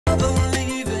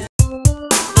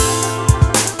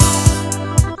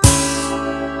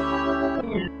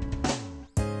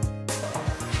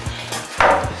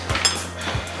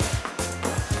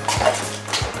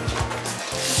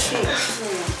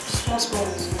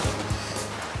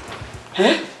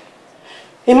Eh?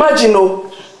 Imagine,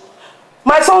 oh,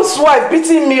 my son's wife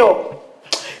beating me up.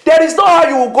 There is no how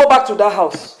you will go back to that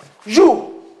house.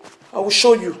 You, I will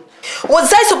show you.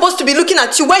 Was I supposed to be looking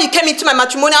at you when you came into my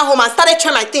matrimonial home and started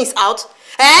trying my things out?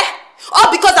 Eh?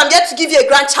 All because I'm there to give you a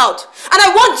grandchild. And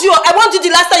I warned you the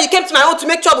last time you came to my home to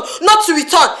make trouble, not to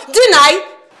return. Didn't I?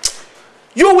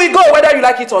 You will go whether you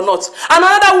like it or not. And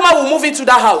another woman will move into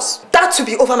that house. That will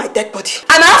be over my dead body.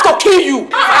 And I have to kill you.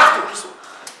 I have to do so.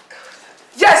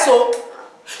 Yes, so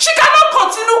she cannot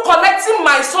continue collecting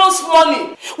my son's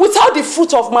money without the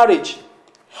fruit of marriage.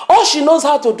 All she knows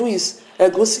how to do is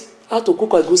egusi. How to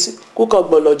cook egusi, cook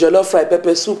ogbolo, jollof fry,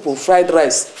 pepper soup, or fried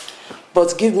rice.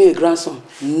 But give me a grandson.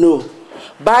 No.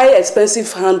 Buy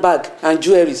expensive handbag and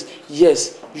jewelries.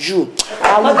 Yes, you.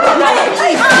 Madam,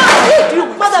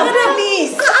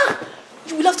 please.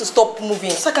 You will have to stop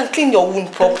moving so I can clean your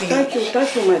wound properly.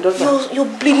 Thank you, my daughter. You're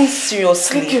bleeding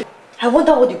seriously. Thank you. I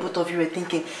wonder what the both of you were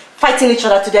thinking, fighting each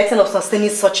other to the extent of sustaining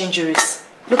such injuries.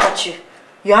 Look at you.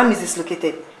 Your arm is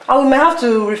dislocated. And we may have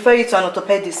to refer you to an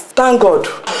orthopedist. Thank God.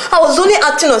 I was only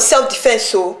acting on self-defense,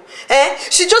 so.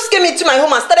 She just came into my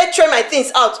home and started throwing my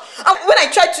things out. And when I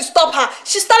tried to stop her,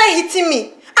 she started hitting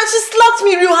me. And she slapped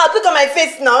me real hard. Look at my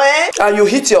face now, And you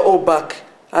hit your own back.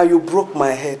 And you broke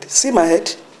my head. See my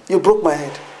head? You broke my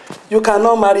head. You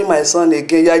cannot marry my son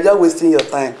again. You are just wasting your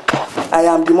time. I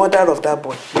am the mother of that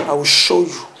boy. I will show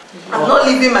you. I'm not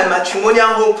leaving my matrimonial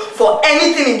home for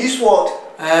anything in this world.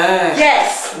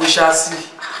 Yes. We shall see.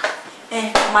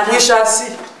 Madam. We shall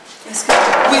see. We shall see.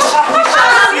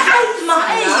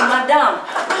 Madam.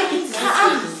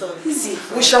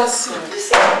 We shall see.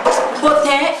 But,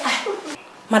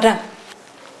 Madam,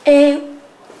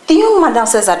 the young man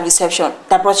downstairs at reception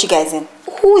that brought you guys in,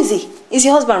 who is he? Is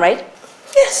your husband, right?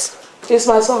 Yes. He's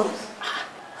my son.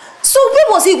 So where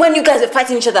was he when you guys were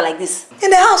fighting each other like this? In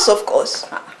the house, of course.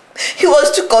 He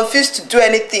was too confused to do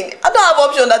anything. I don't have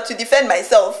option than to defend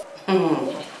myself.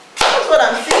 That's what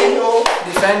I'm saying, no.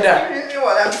 Defender. You know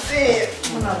what I'm saying.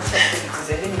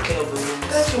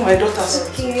 Thank you, my daughter.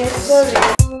 Okay, sorry.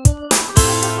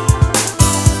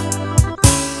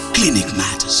 Clinic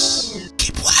Matters.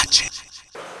 Keep watching.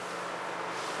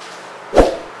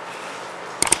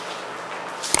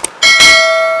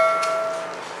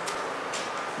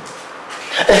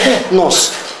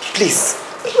 Nurse, please.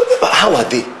 How are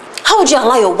they? How would you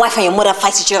allow your wife and your mother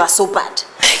fight each other so bad?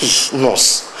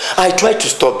 Nurse, I tried to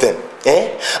stop them.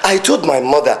 I told my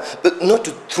mother not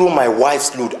to throw my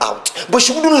wife's load out, but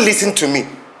she wouldn't listen to me.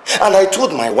 And I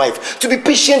told my wife to be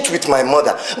patient with my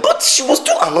mother, but she was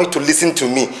too annoyed to listen to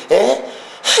me.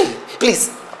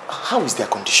 Please, how is their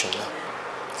condition now?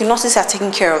 The nurses are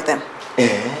taking care of them.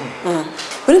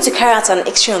 We need to carry out an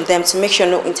X-ray on them to make sure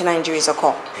no internal injuries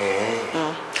occur.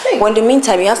 But in the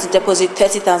meantime, you have to deposit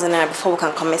 30,000 naira before we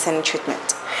can commence any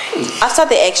treatment. After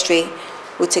the X-ray,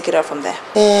 we'll take it out from there.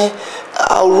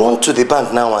 I'll run to the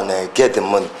bank now and get the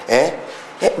money.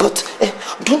 But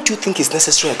don't you think it's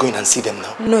necessary I go in and see them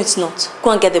now? No, it's not.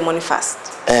 Go and get the money fast.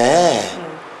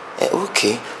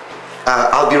 Okay.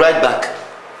 I'll be right back.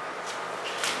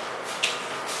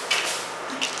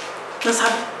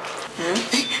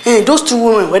 Those two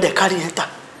women where they carry enter.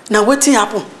 Now what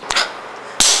happened?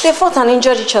 They fought and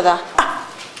injured each other.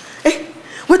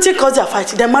 What caused their fight?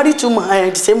 They married two men,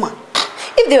 the same man.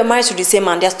 If they were married to the same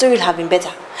man, their story would have been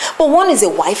better. But one is a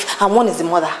wife and one is the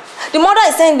mother. The mother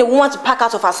is saying the woman to pack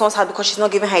out of her son's house because she's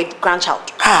not giving her a grandchild.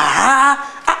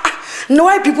 Now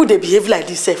why people they behave like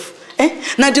this safe?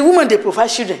 Now the woman they provide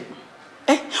children.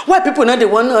 Why people not they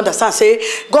want to understand say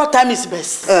God time is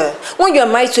best? When you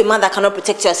are married to a man that cannot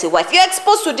protect you as a wife, you're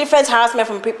exposed to different harassment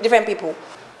from different people.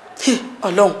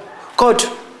 Alone, God,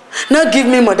 now give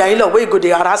me mother-in-law where you go they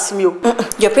harass me.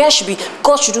 Your prayer should be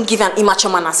God shouldn't give an immature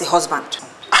man as a husband.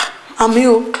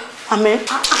 Amen. Amen.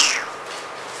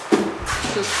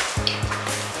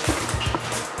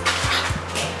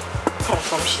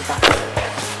 From Shiva.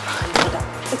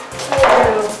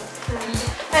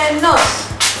 Nurse,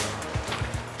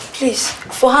 please,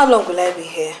 for how long will I be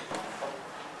here?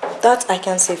 That I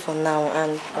can say for now.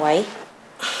 And why?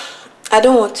 I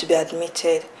don't want to be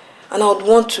admitted, and I would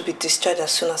want to be discharged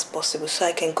as soon as possible so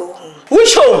I can go home.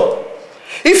 Which home?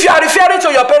 If you are referring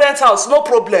to your parents' house, no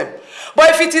problem. But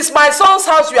if it is my son's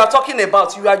house you are talking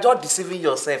about, you are just deceiving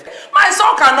yourself. My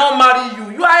son cannot marry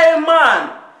you. You are a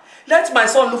man. Let my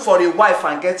son look for a wife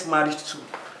and get married too.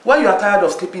 When you are tired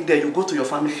of sleeping there, you go to your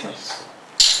family house.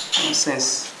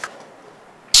 Nonsense.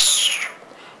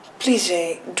 Please,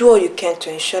 do all you can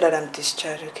to ensure that I'm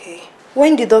discharged, okay?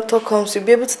 When the doctor comes, he'll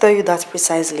be able to tell you that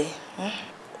precisely.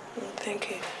 Thank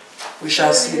you. We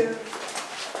shall see.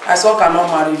 My son cannot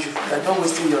marry you. You are not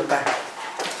wasting your time.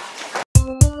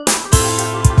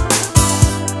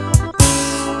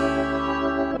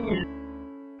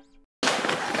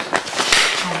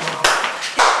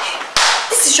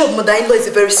 issue of mother-in-law is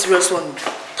a very serious one.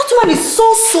 That woman is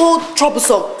so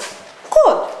troublesome.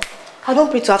 God, I don't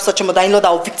pray to have such a mother-in-law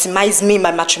that will victimize me in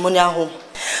my matrimonial home.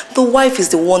 The wife is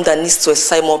the one that needs to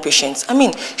exercise more patience. I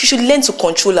mean, she should learn to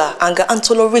control her anger and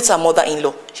tolerate her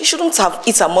mother-in-law. She shouldn't have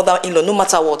hit her mother-in-law no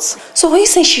matter what. So are you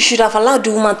saying she should have allowed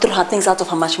the woman throw her things out of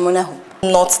her matrimonial home?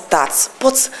 Not that,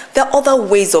 but there are other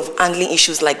ways of handling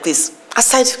issues like this,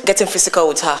 aside getting physical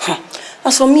with her.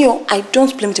 As for me, I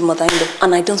don't blame the mother-in-law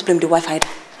and I don't blame the wife either.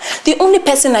 The only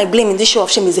person I blame in this show of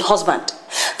shame is the husband.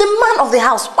 The man of the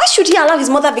house. Why should he allow his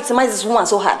mother victimize this woman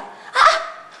so hard?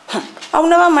 I will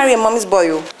never marry a mommy's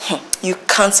boy. You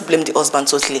can't blame the husband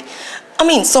totally. I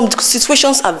mean, some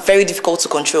situations are very difficult to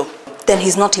control. Then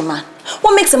he's not a man.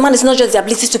 What makes a man is not just the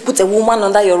ability to put a woman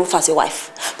under your roof as a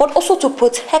wife, but also to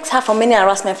protect her from any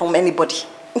harassment from anybody,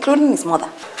 including his mother.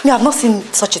 Me, I've not seen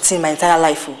such a thing in my entire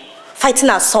life. Fighting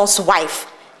her son's wife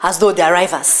as though they are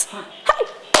rivals.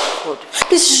 God.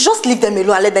 Please just leave them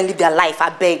alone and let them live their life, I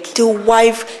beg. The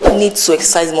wife needs to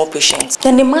exercise more patience.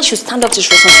 Then the man should stand up to his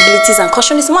responsibilities and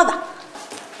caution his mother.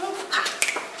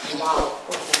 Wow.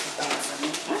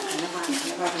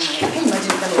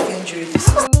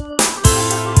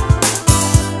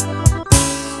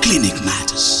 Clinic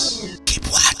Matters. Keep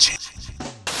watching.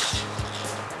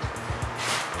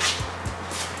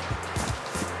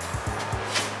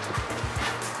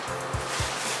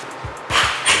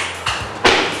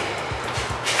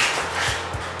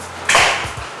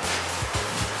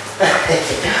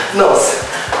 Nurse,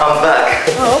 I'm back.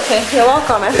 Oh, okay. You're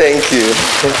welcome, eh? Thank you.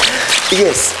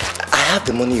 Yes, I have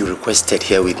the money you requested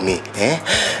here with me.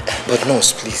 But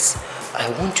nurse, please, I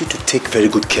want you to take very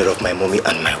good care of my mommy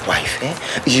and my wife.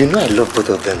 You know I love both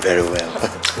of them very well.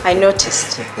 I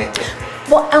noticed.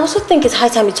 But I also think it's high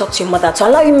time you talk to your mother to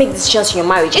allow you make decisions in your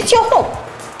marriage. It's your home.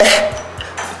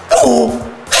 Oh,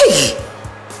 hey!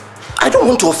 I don't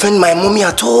want to offend my mommy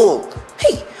at all.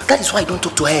 Hey, that is why I don't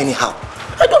talk to her anyhow.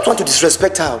 I don't want to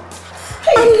disrespect her.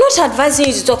 Hey. I'm not advising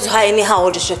you to talk to her anyhow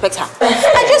or disrespect her.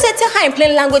 I just said tell her in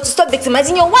plain language to stop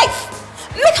victimizing your wife.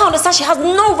 Make her understand she has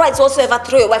no right whatsoever to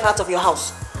throw your wife out of your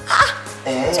house.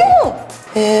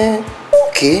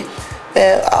 Okay.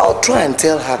 I'll try and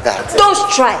tell her that.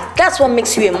 Don't try. That's what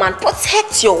makes you a man.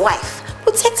 Protect your wife.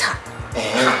 Protect her.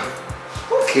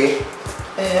 Okay.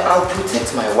 I'll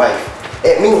protect my wife.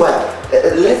 Meanwhile,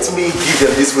 let me give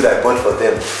them this food I bought for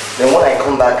them. Then when I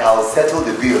come back, I'll settle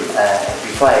the bill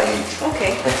before I leave.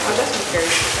 Okay. I'll just take care of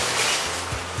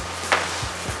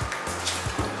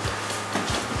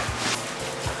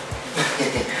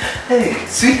it. Hey,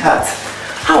 sweetheart.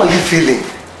 How are you feeling?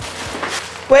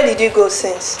 Where did you go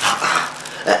since?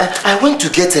 I went to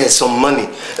get some money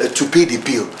to pay the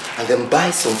bill and then buy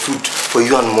some food for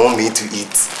you and mommy to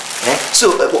eat.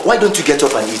 So, why don't you get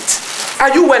up and eat?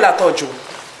 Are you well at all, Joe?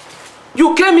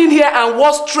 You came in here and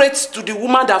walked straight to the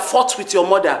woman that fought with your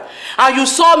mother. And you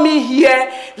saw me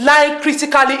here lying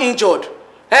critically injured.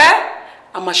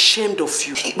 I'm ashamed of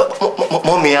you.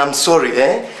 Mommy, I'm sorry.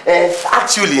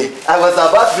 Actually, I was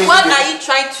about to... What are you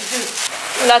trying to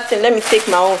do? Nothing. Let me take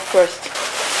my own first.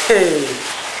 Hey.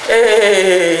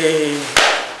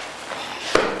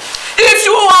 If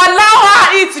you allow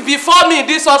her eat before me in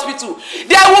this hospital,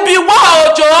 there will be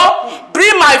war, Joe.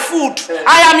 Bring my food.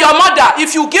 I am your mother.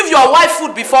 If you give your wife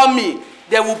food before me,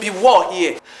 there will be war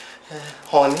here.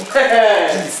 Honey,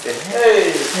 please.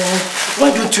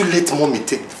 Why don't you let mommy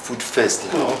take the food first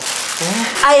now?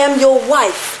 I am your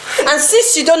wife. And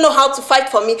since you don't know how to fight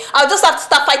for me, I'll just have to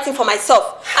start fighting for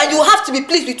myself. And you will have to be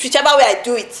pleased with whichever way I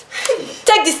do it.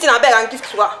 Take this thing, I beg, and give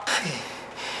to her.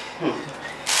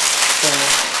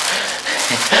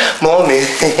 Mommy,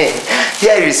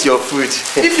 here is your food.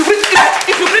 If you bring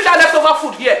that leftover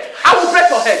food here, I will break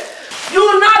your head.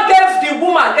 You now gave the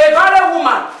woman, a barren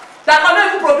woman, that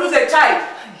cannot even produce a child,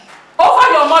 over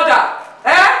your mother.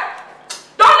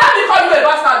 Don't let me call you a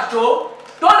bastard, Joe.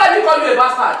 Don't let me call you a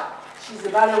bastard. She's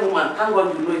a barren woman. Thank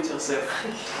God you know it yourself.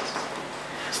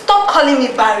 Stop calling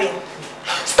me barren.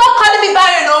 Stop calling me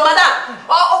barren, oh madam.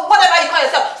 Or whatever you call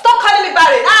yourself. Stop calling me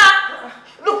barren.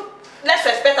 Look, let's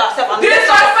respect ourselves.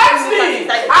 Disrespect me!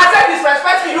 I said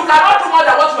disrespect me. You cannot do more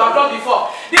than what you have done before.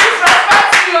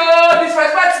 Disrespect me, oh!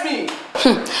 Disrespect me.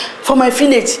 For my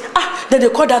village, then they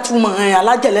call that woman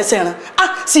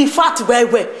she fat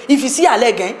well. If you see her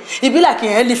leg, it be like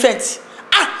an elephant.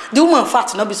 The woman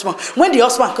fat, not be small. When the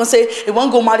husband can say he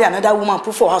won't go marry another woman,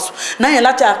 put for house. Now you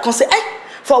later can say,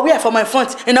 for where for my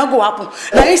front, and not go happen.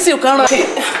 Now you still can.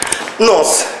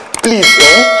 Nurse, please,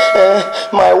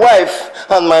 my wife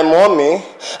and my mommy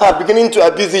are beginning to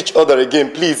abuse each other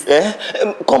again. Please,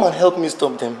 come and help me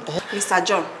stop them. Mr.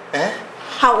 John,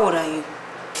 how old are you?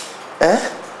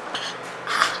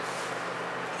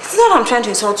 It's not that I'm trying to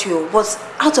insult you, but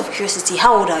out of curiosity,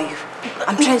 how old are you?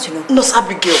 I'm trying to know. No,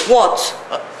 Abigail, what?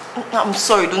 I'm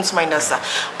sorry, don't mind us, sir.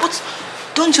 But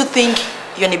don't you think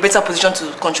you're in a better position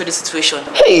to control the situation?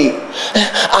 Hey,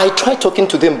 I tried talking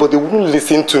to them, but they wouldn't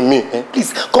listen to me.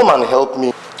 Please, come and help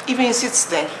me. Even insist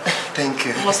then. Thank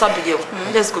you. No, Abigail,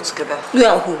 let's go together. You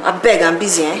and who? I beg, I'm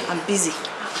busy, eh? I'm busy.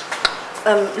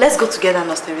 Let's go together,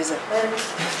 Nurse Teresa.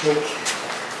 Thank you.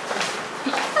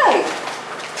 Hey!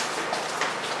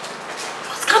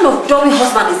 What kind of dummy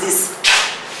husband is this?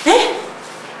 Eh?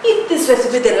 If this were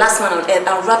to be the last man on earth,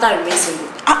 I'd rather remain single.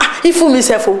 If you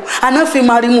myself, I don't feel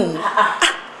married.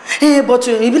 But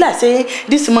you be like say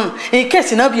this man, in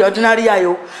case he not be ordinary,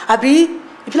 I be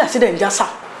like say them just.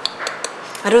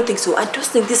 I don't think so. I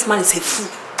just think this man is a fool.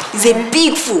 He's a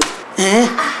big fool.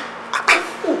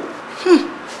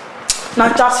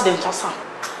 Not just them just.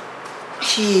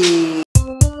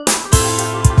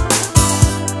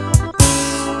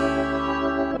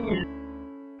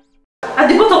 And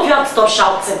the both of you have to stop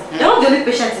shouting. You're not the only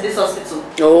patient in this hospital.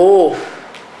 Oh.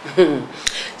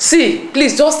 See,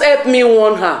 please just help me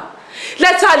warn her.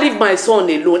 Let her leave my son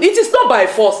alone. It is not by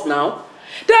force now.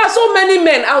 There are so many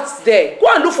men out there. Go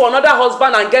and look for another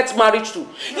husband and get married to.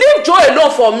 Leave Joe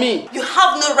alone for me. You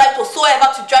have no right whatsoever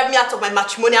to drive me out of my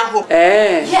matrimonial home.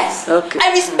 Yes. Okay.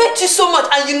 I respect you so much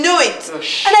and you know it.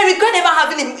 And I regret never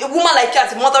having a woman like you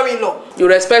as a mother-in-law. You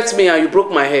respect me and you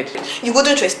broke my head. You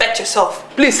wouldn't respect yourself.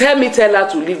 Please help me tell her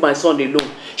to leave my son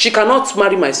alone. She cannot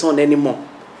marry my son anymore.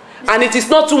 And it is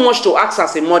not too much to ask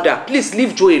as a mother. Please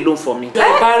leave Joe alone for me. You're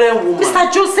a barren woman.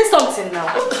 Mr. Joe, say something now.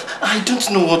 I don't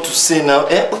know what to say now.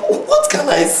 What can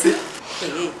I say?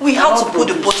 We have to put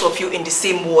the both of you in the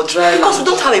same ward because we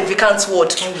don't have a vacant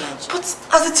ward. But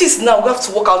as it is now, we have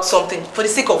to work out something for the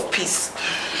sake of peace.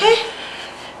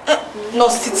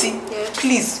 Nurse Titi,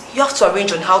 please, you have to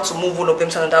arrange on how to move one of them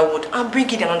to another ward and bring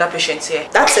in another patient here.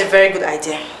 That's a very good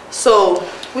idea. So,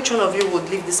 which one of you would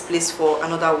leave this place for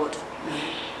another ward?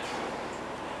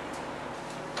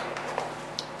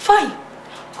 Fine.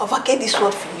 I'll vacate this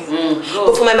word for you.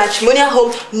 But for my matrimonial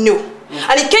home, no.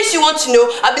 And in case you want to know,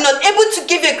 I've been unable to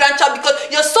give you a grandchild because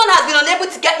your son has been unable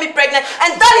to get me pregnant,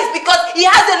 and that is because he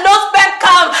has a low sperm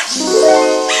count.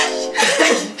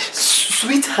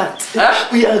 Sweetheart,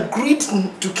 we agreed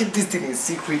to keep this thing in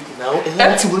secret now,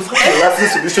 and we'll find a lasting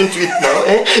solution to it now.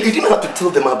 You didn't have to tell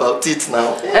them about it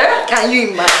now. Can you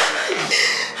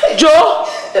imagine? Joe?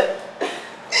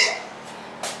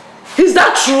 Is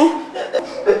that true?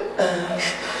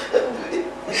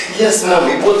 Yes,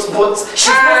 mommy, but she's not supposed to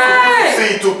say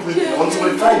it openly until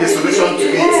we find a solution to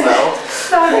it now.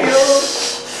 Sorry,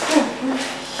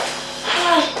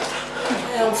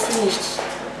 I am finished.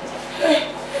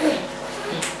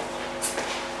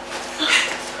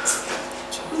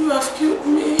 You have killed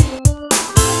me.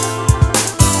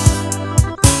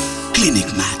 Clinic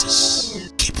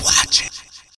Matters. Keep watching.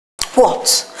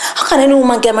 What? How can any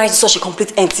woman get married to such a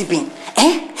complete empty being?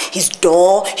 He's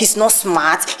dull, he's not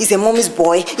smart, he's a mommy's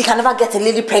boy, he can never get a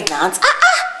lady pregnant.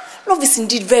 Love is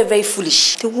indeed very, very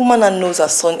foolish. The woman that knows her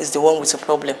son is the one with a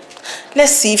problem.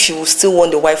 Let's see if she will still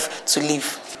want the wife to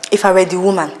leave. If I were the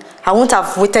woman, I wouldn't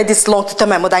have waited this long to tell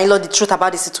my mother-in-law the truth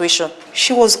about the situation.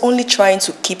 She was only trying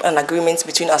to keep an agreement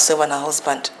between herself and her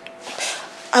husband.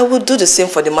 I would do the same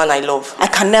for the man I love. I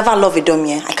can never love a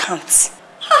dummy. I can't.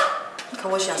 Look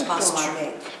at what she has passed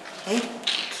through.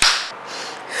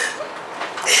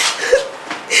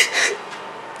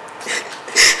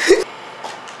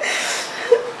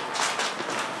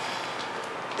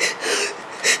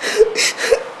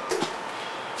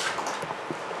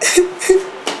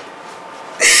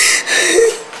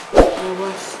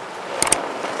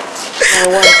 My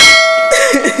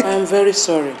wife, I am very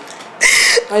sorry.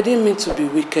 I didn't mean to be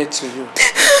wicked to you.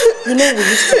 You know, we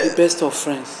used to be best of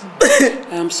friends.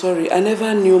 I am sorry. I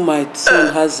never knew my son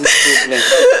has this problem.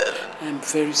 I am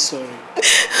very sorry.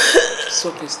 It's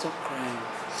okay, stop crying.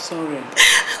 Sorry.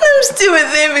 I'm still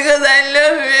with him because I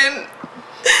love him.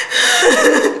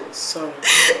 Sorry.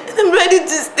 I'm ready to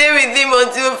stay with him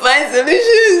until we find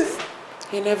solutions.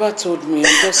 He never told me.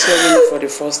 I'm just hearing it for the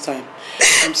first time.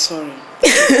 I'm sorry.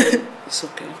 It's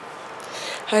okay.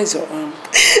 How's your arm?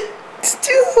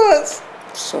 Still hot.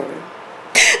 Sorry.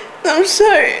 I'm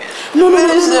sorry. No.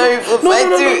 Sorry for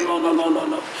fighting. No.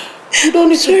 You don't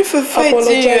need to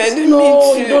apologize.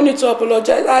 You don't need to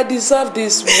apologize. I deserve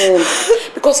this one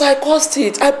because I caused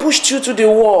it. I pushed you to the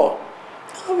wall.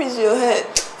 How is your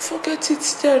head? Forget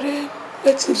it, Jerry.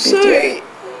 Let it be Sorry. there.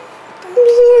 I'm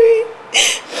sorry.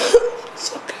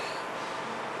 It's okay.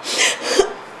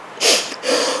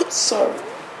 Sorry.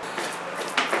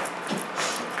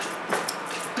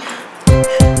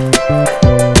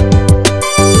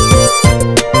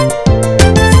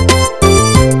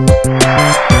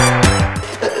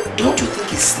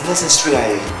 necessary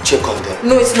I check on them?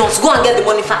 No, it's not. Go and get the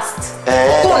money fast.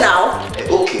 Go now.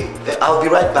 Okay, I'll be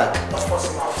right back. What's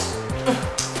possible? I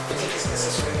think it's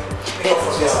necessary.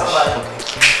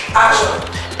 Action.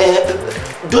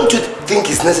 Don't you think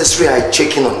it's necessary I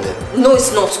check in on them? No,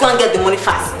 it's not. Go and get the money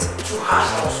fast. Too hard.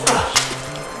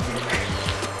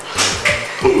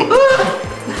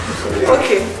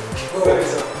 Okay.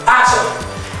 Action.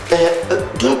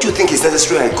 Don't you think it's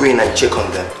necessary I go in and check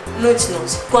on them? No, it's not.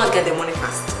 Go and get the money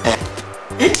fast.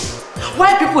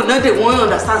 Why people know they won't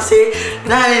understand say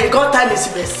nah, God time is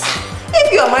best?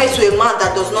 If you are married to a man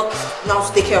that does not know how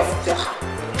to take care of your house.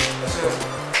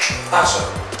 Action.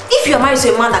 If you are married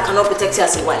to a man that cannot protect you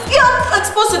as a wife, you are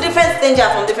exposed to different danger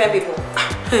from different people.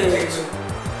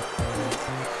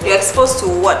 You're exposed to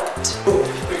what?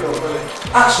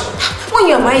 Action. When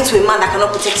you are married to a man that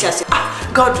cannot protect you as a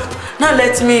wife. God, now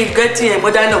let me get in a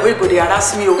mother no way go they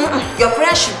harass me. Your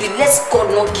prayer should be, let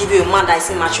God not give you a man that is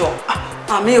immature.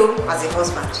 As a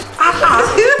husband.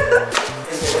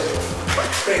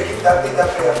 Pray, take that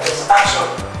prayer first. Action.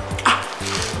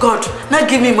 God, now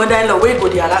give me mother-in-law way go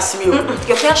they harass me.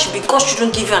 Your prayer should be, God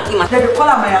shouldn't give you an image. Let me call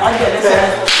her my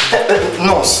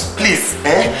Nurse, please,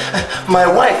 my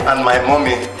wife and my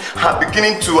mommy are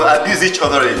beginning to abuse each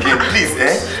other again. Please,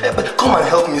 come and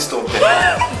help me stop them.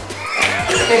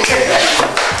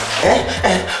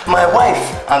 My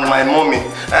wife and my mommy,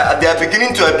 they are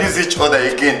beginning to abuse each other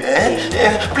again.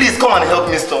 Please come and help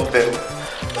me stop them.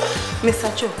 Mr.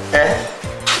 Joe,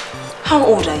 how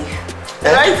old are you?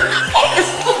 Right?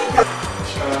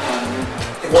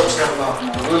 Watch them now.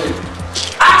 Rolling.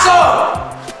 Action!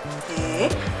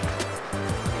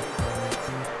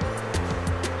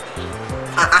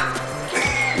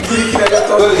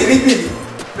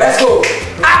 Let's go.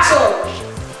 Action!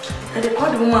 And they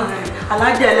call the woman, I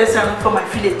like the lesson for my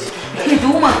village. The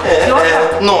woman,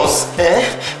 Nurse,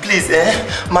 please,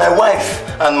 my wife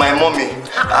and my mommy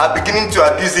are beginning to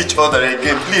abuse each other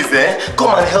again. Please,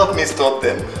 come and help me stop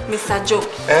them. Mr. Joe,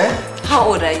 how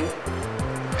old are you?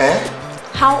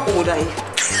 How old are you?